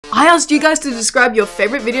I asked you guys to describe your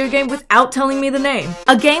favorite video game without telling me the name.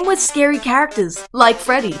 A game with scary characters, like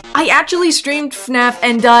Freddy. I actually streamed FNAF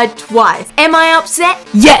and died twice. Am I upset?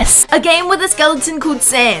 Yes! A game with a skeleton called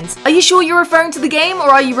Sans. Are you sure you're referring to the game, or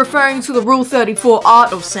are you referring to the Rule 34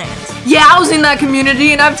 art of Sans? Yeah, I was in that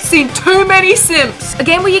community and I've seen too many simps. A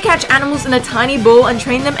game where you catch animals in a tiny ball and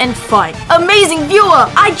train them and fight. Amazing viewer!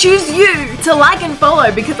 I choose you to like and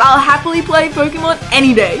follow because I'll happily play Pokemon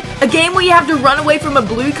any day. A game where you have to run away from a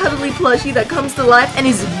blue cuddly plushie that comes to life and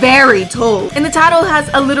is very tall. And the title has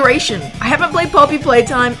alliteration. I haven't played Poppy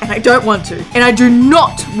Playtime and I don't want to. And I do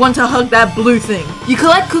not want to hug that blue thing. You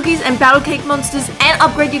collect cookies and battle cake monsters and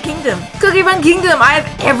upgrade your kingdom. Cookie Run Kingdom, I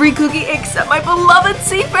have every cookie except my beloved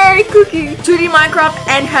Sea Fairy cookie. 2D Minecraft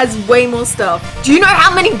and has way more stuff. Do you know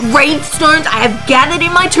how many gravestones I have gathered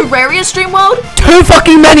in my Terraria stream world? Too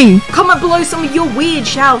fucking many! Comment below some of your weird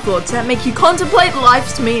shower thoughts that make you contemplate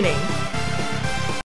life's meaning.